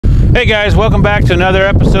Hey guys, welcome back to another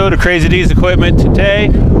episode of Crazy D's Equipment. Today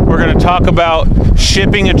we're going to talk about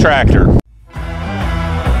shipping a tractor.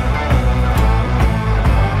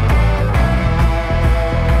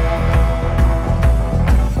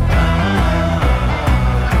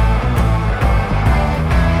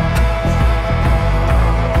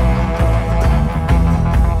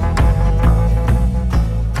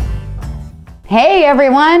 Hey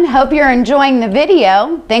everyone, hope you're enjoying the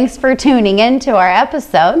video. Thanks for tuning in to our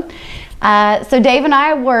episode. So Dave and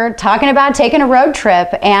I were talking about taking a road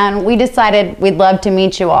trip and we decided we'd love to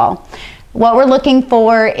meet you all. What we're looking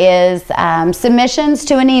for is submissions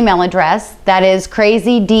to an email address that is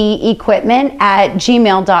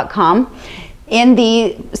crazydequipment@gmail.com. In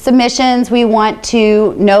the submissions, we want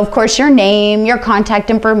to know, of course, your name, your contact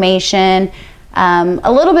information, a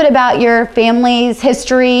little bit about your family's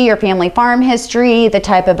history, your family farm history, the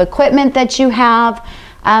type of equipment that you have.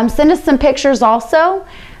 Send us some pictures also.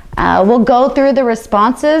 We'll go through the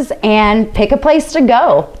responses and pick a place to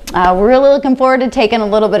go. We're really looking forward to taking a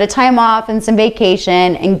little bit of time off and some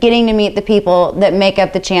vacation and getting to meet the people that make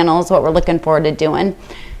up the channel is what we're looking forward to doing.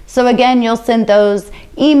 So again, you'll send those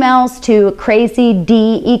emails to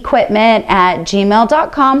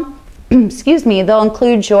crazydequipment@gmail.com. Excuse me, they'll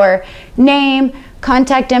include your name,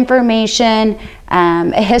 contact information,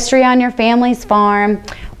 a history on your family's farm.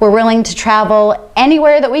 We're willing to travel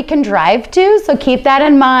anywhere that we can drive to, so keep that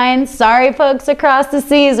in mind. Sorry folks across the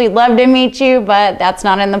seas, we'd love to meet you, but that's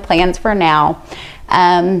not in the plans for now.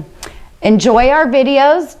 Enjoy our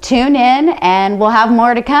videos, tune in, and we'll have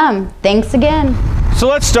more to come. Thanks again. So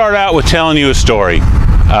let's start out with telling you a story.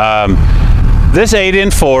 This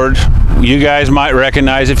 8-in Ford, you guys might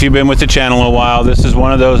recognize if you've been with the channel a while. This is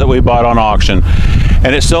one of those that we bought on auction.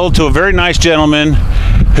 And it sold to a very nice gentleman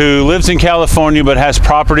who lives in California but has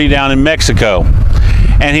property down in Mexico.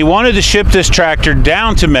 And he wanted to ship this tractor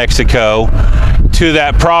down to Mexico to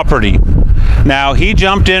that property. Now he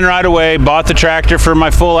jumped in right away, bought the tractor for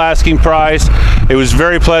my full asking price. It was a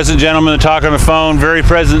very pleasant gentleman to talk on the phone, very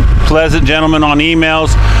pleasant gentleman on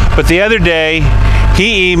emails. But the other day,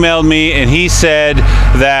 he emailed me and he said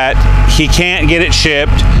that he can't get it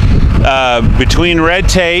shipped between red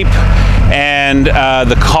tape and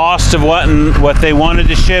the cost of what they wanted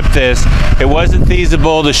to ship this. It wasn't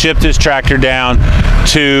feasible to ship this tractor down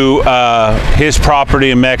to his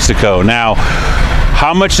property in Mexico. Now,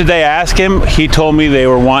 how much did they ask him? He told me they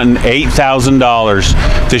were wanting $8,000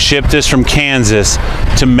 to ship this from Kansas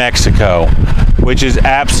to Mexico, which is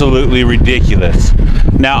absolutely ridiculous.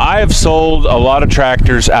 Now, I have sold a lot of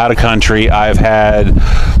tractors out of country. I've had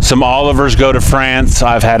some Olivers go to France.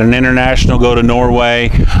 I've had an International go to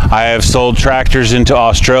Norway. I have sold tractors into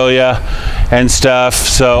Australia and stuff.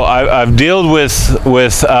 So I've dealt with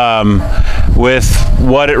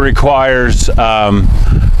what it requires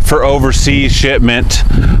for overseas shipment.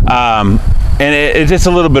 And it's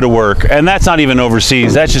a little bit of work, and that's not even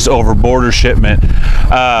overseas, that's just over border shipment.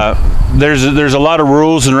 There's a lot of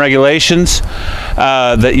rules and regulations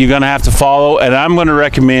that you're gonna have to follow, and I'm gonna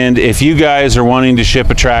recommend, if you guys are wanting to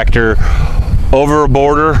ship a tractor over a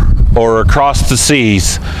border or across the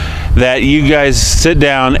seas, that you guys sit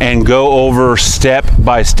down and go over step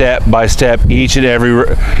by step each and every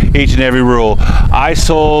rule. I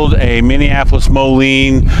sold a Minneapolis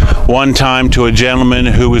Moline one time to a gentleman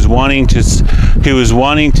who was wanting to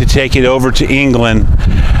take it over to England.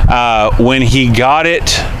 When he got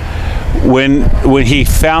it, when he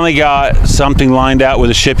finally got something lined out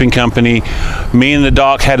with a shipping company, me and the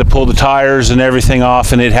doc had to pull the tires and everything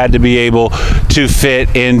off, and it had to be able to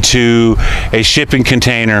fit into a shipping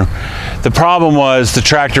container. The problem was the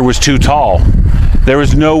tractor was too tall. There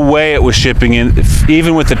was no way it was shipping in,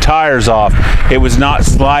 even with the tires off, it was not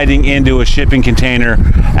sliding into a shipping container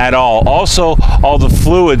at all. Also, all the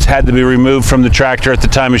fluids had to be removed from the tractor at the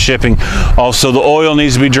time of shipping. Also, the oil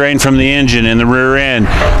needs to be drained from the engine and the rear end.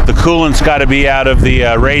 The coolant's got to be out of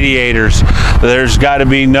the radiators. There's got to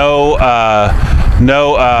be no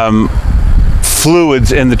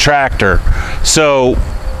fluids in the tractor. So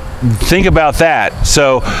think about that.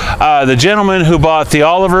 So the gentleman who bought the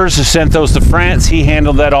Olivers sent those to France. He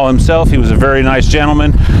handled that all himself. He was a very nice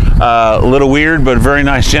gentleman, a little weird, but a very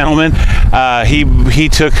nice gentleman.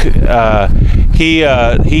 He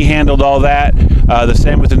handled all that. The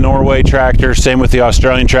same with the Norway tractor, same with the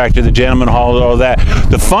Australian tractor. The gentleman hauled all that.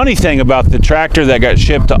 The funny thing about the tractor that got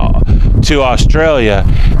shipped to Australia,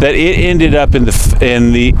 that it ended up in the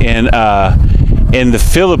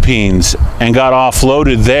Philippines and got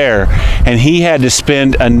offloaded there, and he had to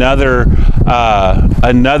spend another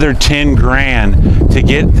 10 grand to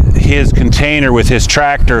get his container with his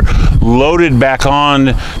tractor loaded back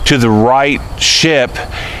on to the right ship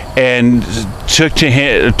and took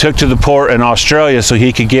to the port in Australia so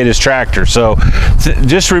he could get his tractor. So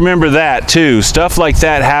just remember that too. Stuff like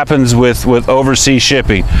that happens with overseas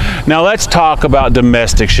shipping. Now let's talk about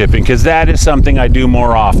domestic shipping, because that is something I do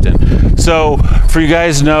more often. So for you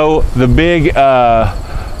guys know, the big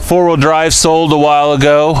four-wheel drive sold a while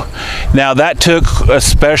ago. Now that took a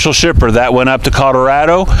special shipper that went up to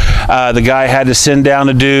Colorado. The guy had to send down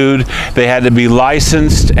a dude. They had to be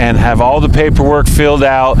licensed and have all the paperwork filled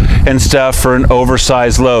out and stuff for an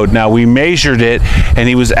oversized load. Now we measured it, and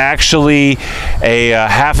he was actually a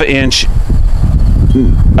half an inch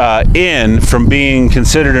in from being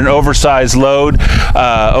considered an oversized load.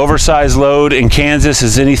 Oversized load in Kansas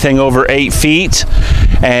is anything over 8 feet,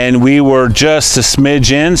 and we were just a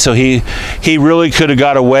smidge in, so he really could have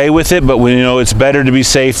got away with it, but we know it's better to be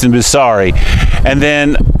safe than be sorry. And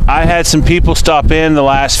then I had some people stop in the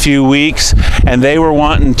last few weeks, and they were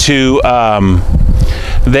wanting to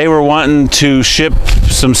ship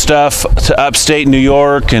some stuff to upstate New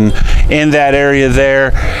York and in that area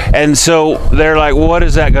there. And so they're like, well, what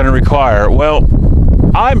is that going to require? Well,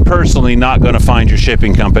 I'm personally not going to find your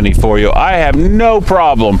shipping company for you. I have no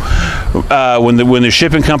problem when the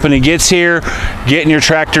shipping company gets here, getting your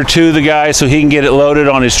tractor to the guy so he can get it loaded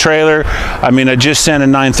on his trailer. I mean, I just sent a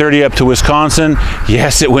 930 up to Wisconsin.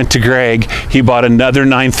 Yes, it went to Greg. He bought another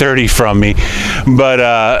 930 from me. But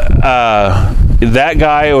that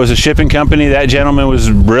guy was a shipping company. That gentleman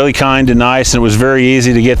was really kind and nice, and it was very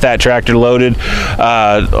easy to get that tractor loaded.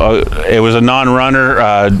 It was a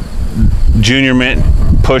non-runner. Junior Mint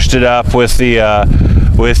pushed it up with the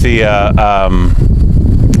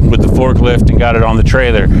forklift and got it on the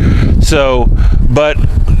trailer. So, but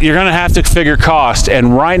you're going to have to figure cost.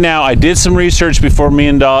 And right now, I did some research before me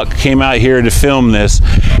and Doc came out here to film this,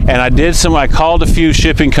 and I called a few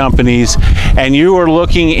shipping companies, and you are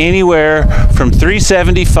looking anywhere from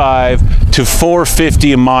 $375 to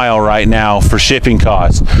 $450 a mile right now for shipping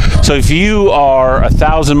costs. So if you are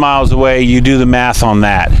 1,000 miles away, you do the math on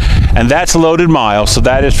that. And that's loaded miles, so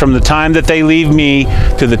that is from the time that they leave me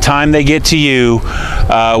to the time they get to you.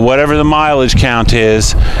 Whatever the mileage count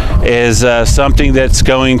is something that's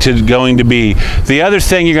going to be. The other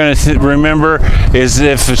thing you're going to remember is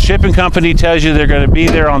if a shipping company tells you they're going to be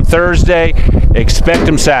there on Thursday, expect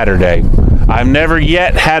them Saturday. I've never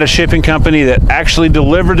yet had a shipping company that actually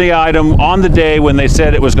delivered the item on the day when they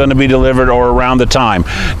said it was going to be delivered or around the time.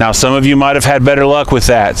 Now, some of you might have had better luck with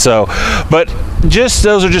that. So, but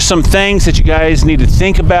those are just some things that you guys need to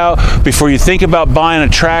think about before you think about buying a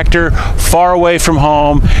tractor far away from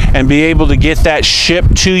home and be able to get that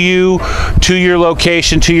shipped to you, to your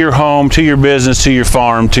location, to your home, to your business, to your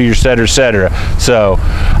farm, to your et cetera. So,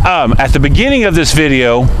 at the beginning of this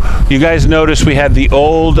video, you guys noticed we had the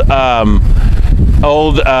old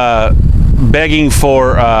begging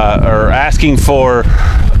for or asking for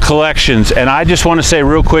collections, and I just want to say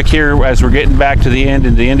real quick here as we're getting back to the end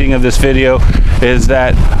and the ending of this video is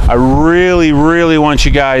that I really want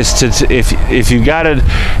you guys to if you got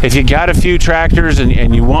a few tractors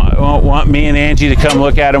and you want me and Angie to come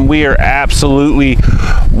look at them, we are absolutely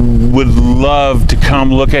would love to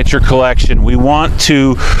come look at your collection. We want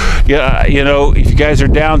to, you know, if you guys are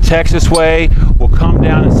down Texas way, we'll come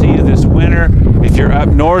down and see you this winter. If you're up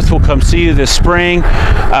north, we'll come see you this spring.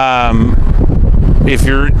 If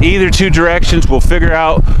you're either two directions, we'll figure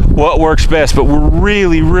out what works best. But we're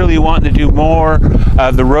really wanting to do more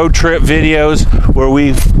of the road trip videos where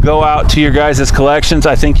we go out to your guys' collections.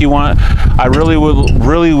 I think I really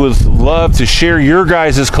would love to share your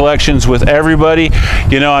guys' collections with everybody.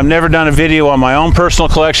 You know, I've never done a video on my own personal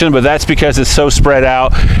collection, but that's because it's so spread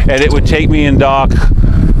out, and it would take me and Doc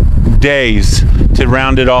days to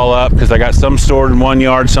round it all up, because I got some stored in one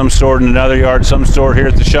yard, some stored in another yard, some stored here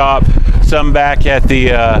at the shop, some back at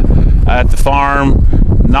the farm.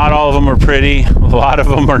 Not all of them are pretty. A lot of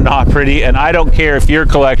them are not pretty, and I don't care if your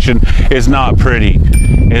collection is not pretty.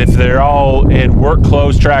 And if they're all in work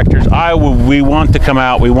clothes tractors, we want to come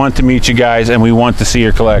out, we want to meet you guys, and we want to see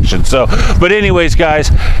your collection. So, but anyways, guys,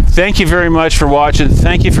 thank you very much for watching.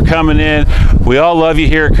 Thank you for coming in. We all love you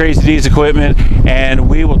here at Crazy D's Equipment, and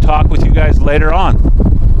we will talk with you guys later on.